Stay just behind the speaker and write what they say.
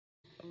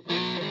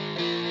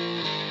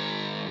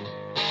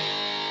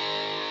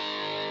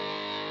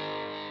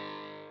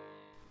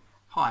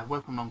Hi,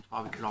 welcome along to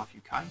Barbecue Life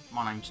UK.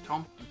 My name's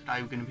Tom and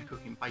today we're going to be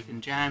cooking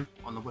bacon jam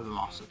on the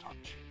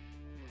Mastertouch.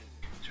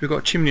 So we've got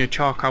a chimney of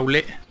charcoal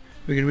lit.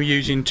 We're going to be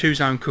using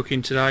 2-zone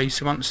cooking today,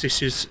 so once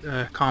this is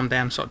calmed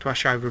down, start to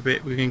ash over a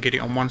bit, we're going to get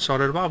it on one side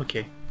of the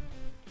barbecue.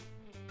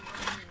 So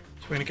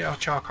we're going to get our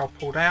charcoal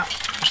pulled out.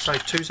 So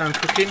 2-zone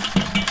cooking,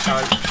 so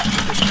we're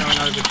just going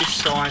over this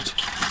side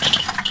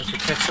of the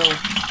kettle.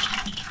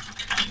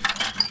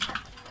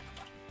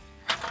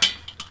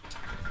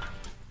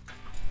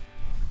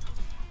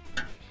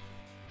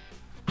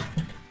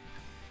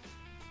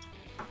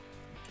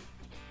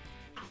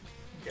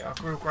 Get our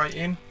grill grate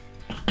in,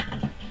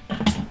 and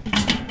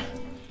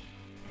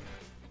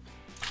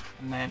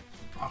then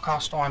our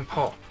cast iron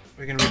pot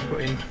we're going to be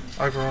putting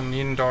over on the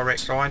indirect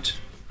side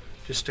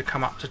just to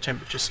come up to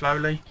temperature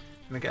slowly,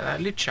 and we get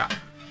that lid shut.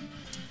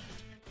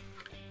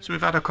 So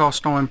we've had our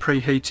cast iron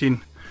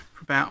preheating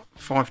for about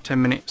 5-10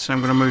 minutes, and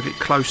I'm going to move it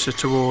closer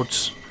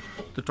towards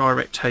the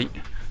direct heat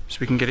so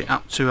we can get it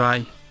up to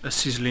a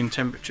sizzling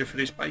temperature for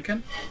this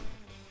bacon.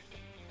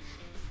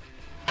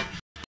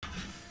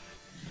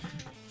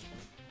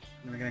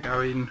 We're going to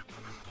go in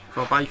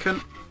for our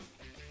bacon.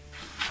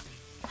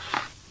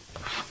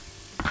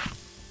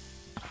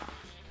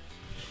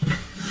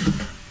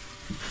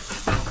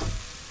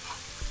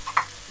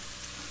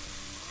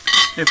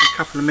 Every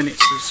couple of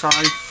minutes or so,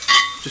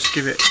 just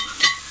give it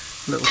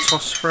a little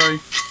toss through.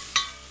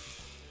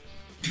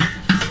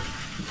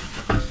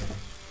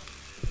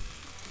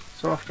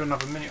 So after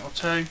another minute or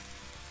two,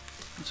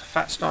 once the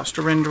fat starts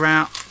to render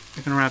out,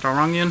 we're going to add our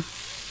onion.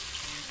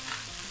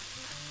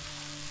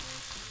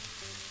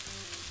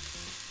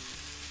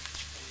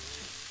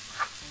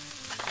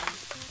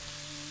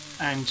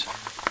 And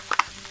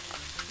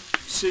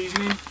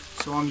seasoning,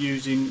 so I'm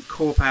using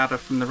core powder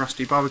from the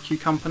Rusty Barbecue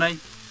Company.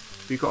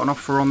 We've got an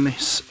offer on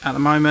this at the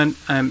moment.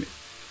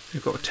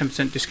 We've got a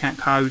 10% discount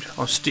code.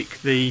 I'll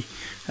stick the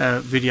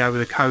video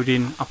with the code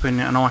in up in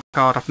an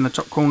iCard up in the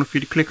top corner for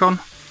you to click on,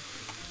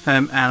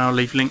 and I'll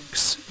leave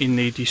links in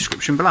the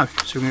description below.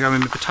 So we're going to go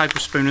in with a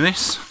tablespoon of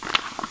this.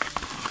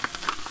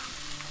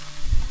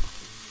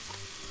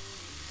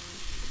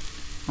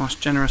 Nice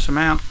generous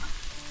amount.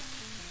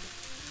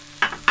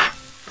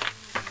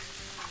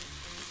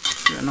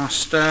 Give it a nice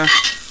stir.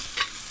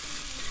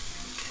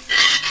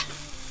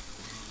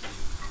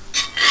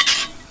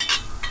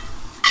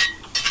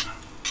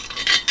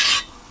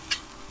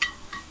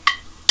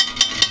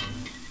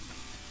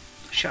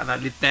 Shut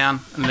that lid down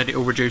and let it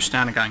all reduce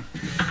down again.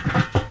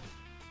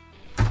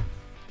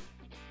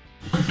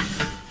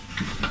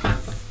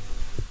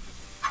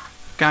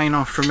 Again,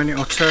 after a minute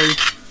or two,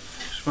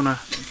 just want to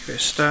give it a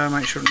stir,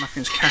 make sure that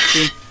nothing's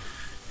catching.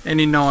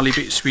 Any gnarly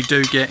bits we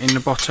do get in the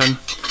bottom,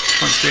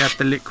 once we add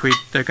the liquid,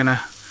 they're going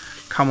to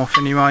come off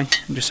anyway,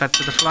 and just add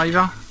to the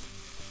flavour.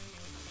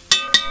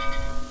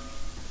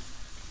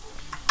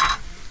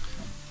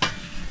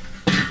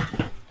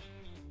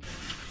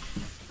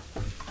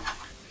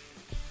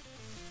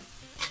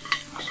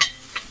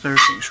 So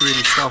everything's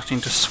really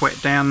starting to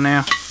sweat down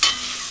now.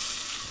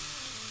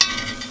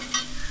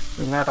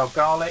 We're going to add our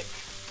garlic,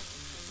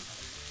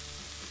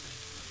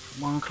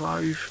 1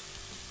 clove.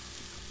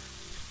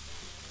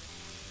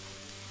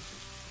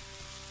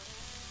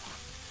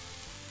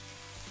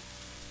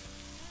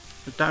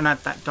 But don't add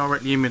that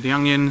directly in with the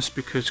onions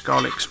because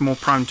garlic's more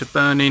prone to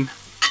burning.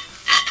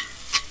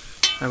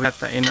 So we add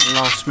that in at the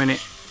last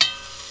minute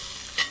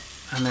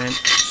and then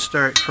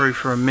stir it through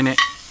for a minute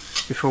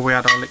before we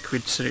add our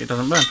liquid so that it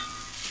doesn't burn.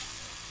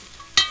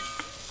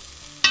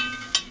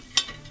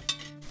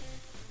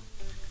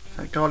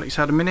 So garlic's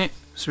had a minute,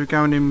 so we're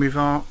going in with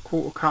our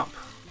 1/4 cup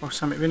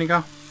balsamic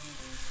vinegar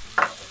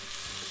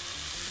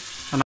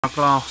and our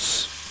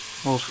glass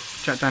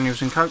of Jack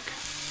Daniels and Coke.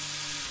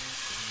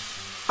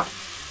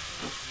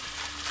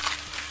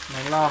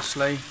 And then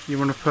lastly, you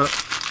want to put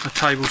a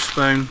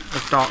tablespoon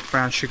of dark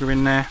brown sugar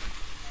in there.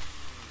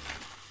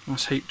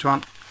 Nice heaped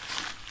one.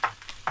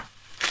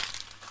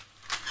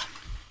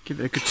 Give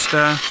it a good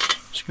stir.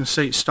 As you can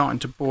see, it's starting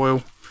to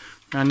boil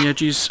around the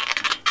edges.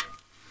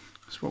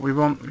 That's what we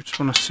want. We just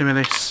want to simmer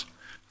this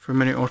for a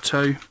minute or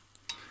two,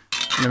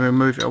 and then we'll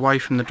move it away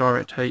from the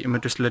direct heat and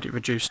we'll just let it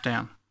reduce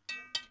down.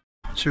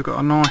 So we've got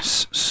a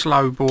nice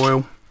slow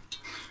boil.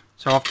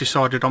 So I've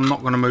decided I'm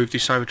not going to move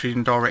this over to the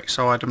indirect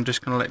side, I'm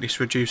just going to let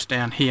this reduce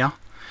down here.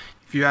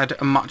 If you had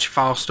a much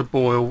faster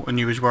boil and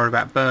you was worried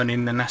about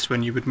burning, then that's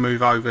when you would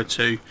move over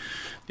to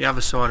the other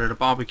side of the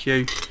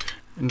barbecue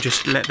and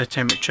just let the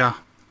temperature,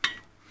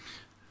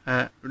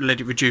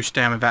 let it reduce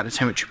down without the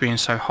temperature being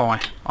so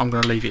high. I'm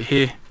going to leave it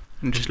here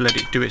and just let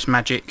it do its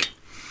magic.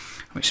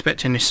 I'm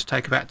expecting this to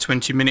take about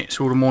 20 minutes,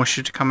 all the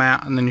moisture to come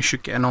out, and then you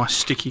should get a nice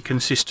sticky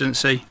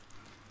consistency.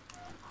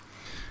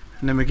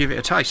 And then we give it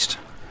a taste.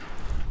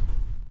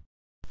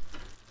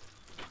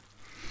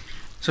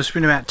 So it's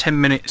been about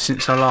 10 minutes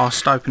since I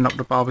last opened up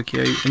the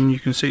barbecue, and you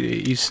can see that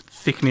it is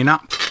thickening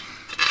up.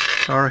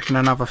 So I reckon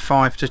another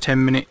 5 to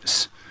 10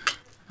 minutes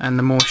and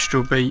the moisture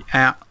will be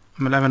out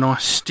and we'll have a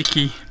nice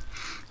sticky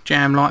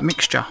jam like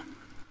mixture.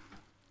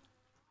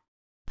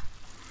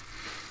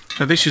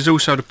 So this is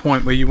also the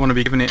point where you want to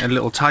be giving it a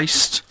little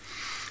taste,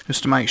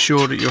 just to make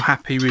sure that you're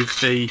happy with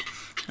the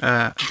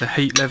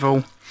heat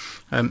level,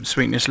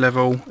 sweetness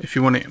level. If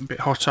you want it a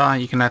bit hotter,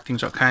 you can add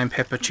things like cayenne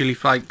pepper, chili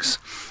flakes.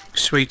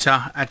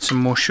 Sweeter, add some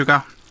more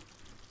sugar.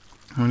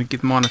 I'm going to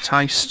give mine a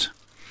taste.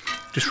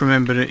 Just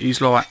remember that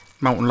it's like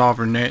molten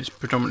lava in there, it's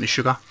predominantly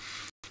sugar.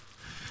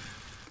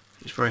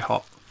 It's very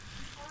hot.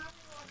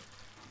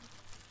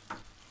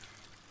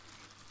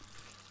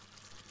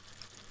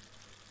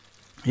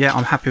 Yeah,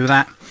 I'm happy with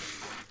that.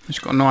 It's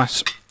got a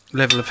nice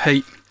level of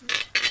heat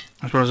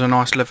as well as a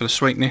nice level of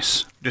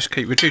sweetness. Just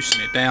keep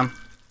reducing it down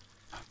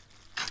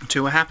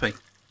until we're happy.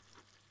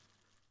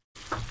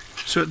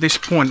 So at this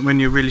point, when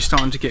you're really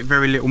starting to get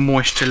very little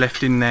moisture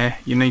left in there,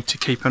 you need to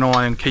keep an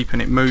eye on keeping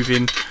it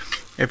moving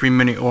every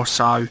minute or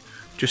so,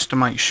 just to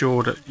make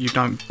sure that you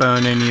don't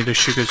burn any of the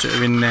sugars that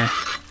are in there.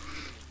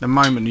 The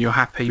moment you're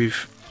happy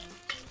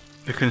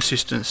with the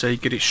consistency,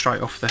 get it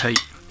straight off the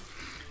heat.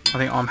 I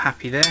think I'm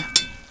happy there.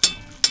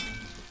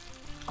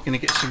 You're going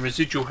to get some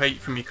residual heat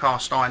from your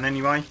cast iron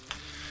anyway,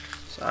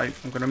 so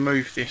I'm going to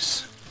move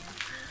this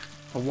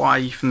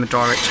away from the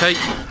direct heat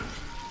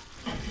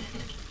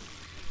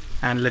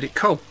and let it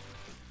cool.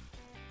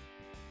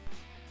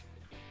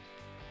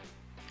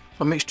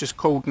 The mixture's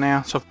cooled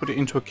now, so I've put it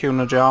into a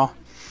kilner jar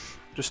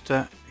just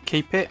to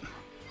keep it.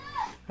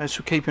 This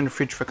will keep in the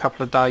fridge for a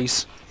couple of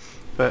days,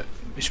 but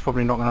it's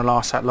probably not going to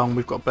last that long.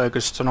 We've got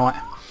burgers tonight.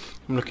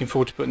 I'm looking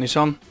forward to putting this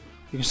on.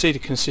 You can see the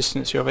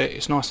consistency of it.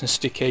 It's nice and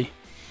sticky,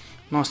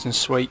 nice and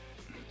sweet.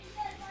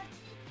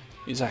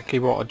 Exactly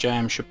what a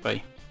jam should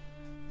be.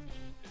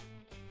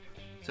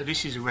 So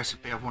this is a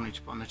recipe I've wanted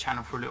to put on the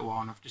channel for a little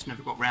while and I've just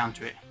never got round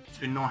to it. It's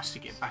been nice to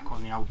get back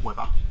on the old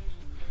weather.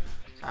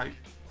 So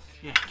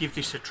yeah, give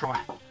this a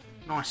try.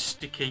 Nice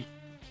sticky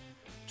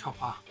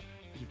topper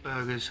for your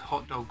burgers,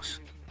 hot dogs,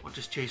 or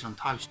just cheese on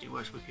toast. It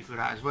works wicked with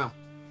that as well.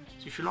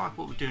 So if you like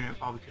what we're doing at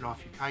Barbecue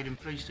Life UK, then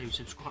please do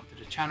subscribe to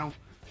the channel.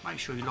 Make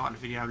sure you like the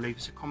video, leave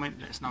us a comment,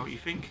 let us know what you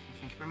think. And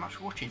thank you very much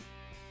for watching.